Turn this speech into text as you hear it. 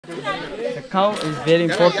The cow is very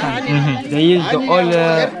important. They use the all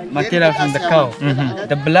material from the cow.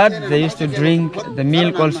 The blood they used to drink, the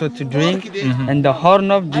milk also to drink, and the horn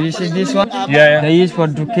of, do you see this one? Yeah. They use for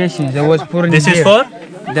education. They was pouring This here. is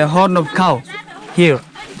for? The horn of cow. Here,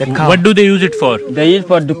 the cow. What do they use it for? They use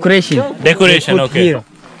for decoration. Decoration, They put okay. Here.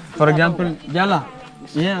 For example, Jala.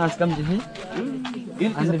 Yeah, ask them to see.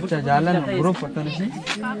 And if Jala group photo see.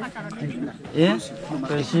 Yeah.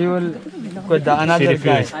 So she will put the another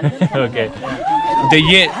guy. Okay. तो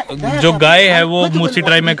ये जो गाय है वो मुर्सी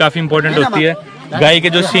tribe में काफी important होती है. गाय के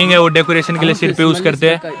जो सींग है वो डेकोरेशन के लिए सिर पे यूज करते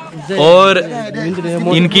हैं. और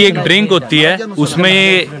इनकी एक ड्रिंक होती है, उसमें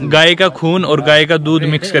ये गाय का खून और गाय का दूध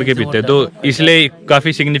मिक्स करके पीते हैं, तो इसलिए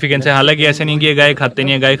काफी सिग्निफिकेंस है. हालांकि ऐसे नहीं कि ये गाय खाते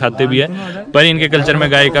नहीं है, गाय खाते भी है, पर इनके कल्चर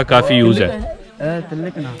में गाय का काफी यूज है.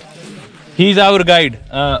 He is our guide.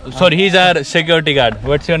 Sorry, he is our security guard.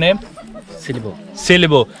 What's your name?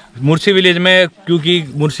 सिलिबो. मुर्सी village में क्योंकि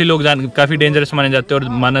मुर्सी लोग काफी डेंजरस माने जाते हैं और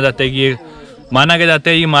माना जाता है कि ये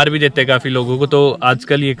ये मार भी देते हैं काफी लोगों को, तो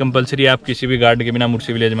आजकल ये कंपलसरी, आप किसी भी गार्ड के बिना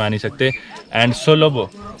मुर्सी विलेज में आ नहीं सकते. And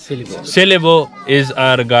सिलिबो is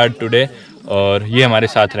our guard today, और ये हमारे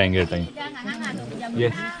साथ रहेंगे टाइम.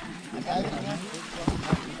 ये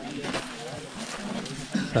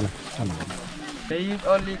They use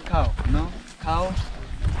only cow, no? Cow.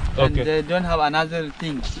 And Okay. they don't have another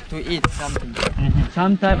thing to eat something.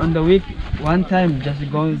 Sometime on the week, one time just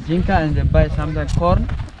go Jinka and they buy sometimes corn.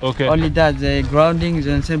 Okay. Only that they grounding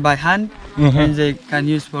they send by hand and they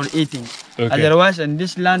can use for eating. Okay. Otherwise in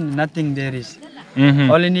this land nothing there is.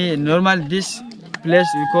 Only normal this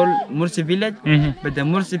place we call Mursi village, but the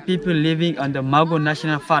Mursi people living on the Mago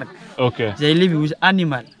National Park. Okay. They live with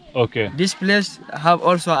animal. Okay. This place have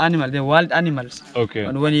also animal, the wild animals. Okay.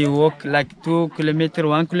 And when you walk like 2 kilometers,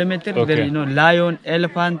 1 kilometer, Okay. there is lion,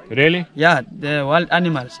 elephant. Really? Yeah, the wild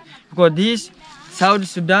animals. Because this South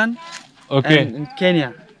Sudan Okay. and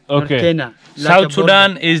Kenya. North Okay. Kenya. Like a South border.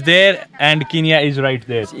 Sudan is there and Kenya is right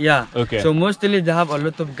there. Yeah. Okay. So mostly they have a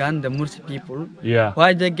lot of gun, the Mursi people. Yeah.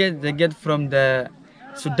 Why they get from the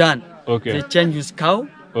Sudan. Okay. They change use cow.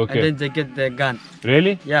 Okay. And then they get the gun.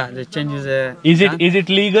 Really? Yeah, they change use the gun. Is it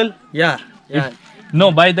legal? Yeah. Yeah. No,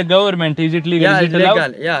 by the government. Is it legal? Yeah, Is it's it allowed?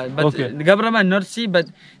 legal. Yeah, but Okay. the government not see,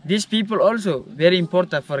 but these people also very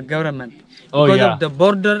important for government Oh, because yeah. of the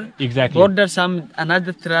border. Exactly. Border, some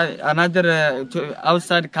another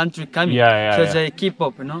outside country coming. Yeah, so yeah. they keep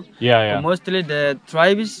up, you know. Yeah. So mostly the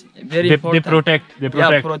tribes very They important. protect.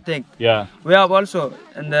 Yeah, protect. Yeah. We have also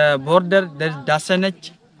in the border there's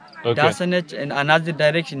Dasanech. Okay. Dasanech in another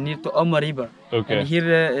direction near to Omo River. Okay. And here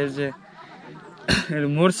is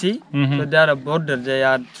Mursi. So they are a border. They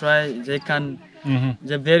are they can.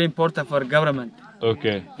 They're very important for government.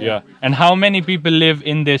 Okay. Yeah. And how many people live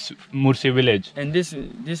in this Mursi village? And this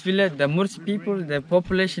village, the Mursi people, the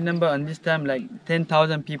population number on this time like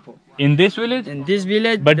 10,000 people. In this village? In this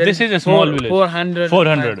village, But there this is a small village. 400.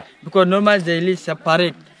 400. Because normally they live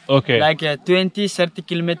separate. Okay. Like 20-30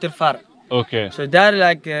 kilometer far. Okay. So they're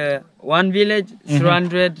like one village,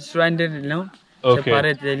 300, you know, Okay.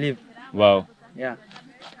 separate they live. Wow. Yeah.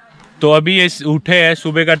 तो अभी ये उठे है,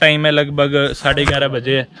 सुबह का time है, लगभग 11:30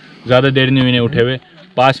 बजे है, ज़्यादा देर नहीं हुई उठे हुए.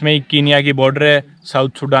 पास में ही कीनिया की बॉर्डर है,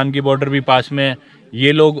 साउथ सूडान की बॉर्डर भी पास में है.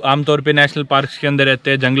 ये लोग आमतौर पे नेशनल पार्क्स के अंदर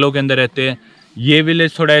रहते हैं, जंगलों के अंदर रहते हैं. ये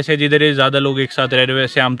विलेज थोड़ा ऐसे जिधर ये ज़्यादा लोग एक साथ रह रहे हैं,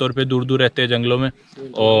 वैसे आमतौर पे दूर दूर रहते हैं जंगलों में,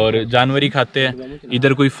 और जानवर ही खाते हैं.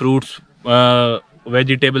 इधर कोई फ्रूट्स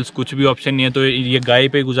वेजिटेबल्स कुछ भी ऑप्शन नहीं है, तो ये गाय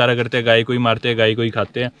पे गुजारा करते हैं, गाय को ही मारते हैं, गाय को ही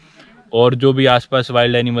खाते हैं, और जो भी आसपास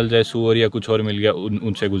वाइल्ड एनिमल्स है, सूअर या कुछ और मिल गया,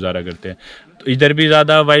 उनसे गुजारा करते हैं. तो इधर भी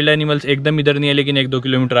ज़्यादा वाइल्ड एनिमल्स एकदम इधर नहीं है, लेकिन 1-2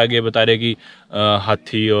 किलोमीटर आगे बता रहे कि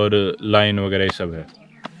हाथी और लायन वगैरह ये सब है.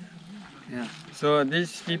 So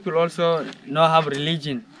these people also no have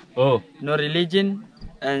religion. Oh. No religion,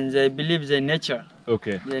 and they believe in nature.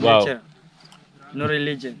 Okay. The Wow. nature. No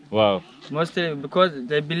religion. Wow. Mostly because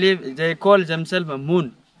they believe, they call themselves a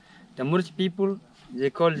moon. The Mursi people, they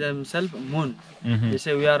call themselves moon. They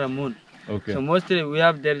say we are a moon. Okay. So mostly we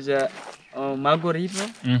have, there's a Mago river,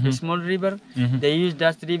 a small river. They use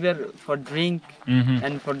that river for drink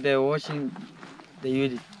and for the washing. They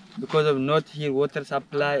use it because of not here water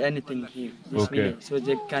supply anything here. This village. So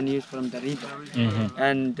they can use from the river.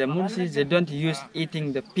 And the Mursis, they don't use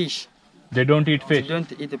eating the fish. They don't eat fish. They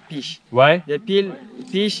don't eat the fish. Why? They feel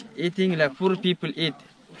fish eating like poor people eat.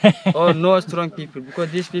 Or no strong people,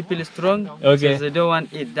 because these people are strong, Okay. so they don't want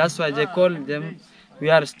to eat. That's why they call them, we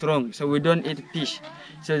are strong, so we don't eat fish.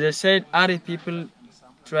 So they said Ari people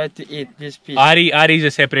try to eat this fish. Ari is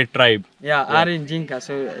a separate tribe. Yeah, Ari and Jinka.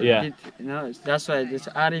 So that's why this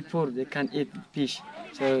Ari poor. They can't eat fish.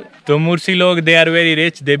 So Mursi log, they are very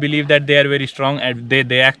rich. They believe that they are very strong, and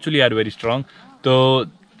they actually are very strong. तो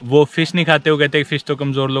वो fish नहीं खाते, वो कहते हैं fish तो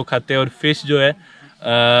कमज़ोर लोग खाते हैं, और फिश जो है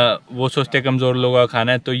वो सोचते हैं कमज़ोर लोगों का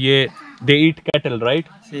खाना है. तो ये they eat cattle, right?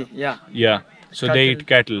 Yeah. So they eat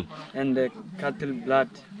cattle. And cattle blood.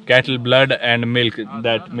 Cattle blood and milk,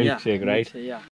 that milkshake, right? Yeah.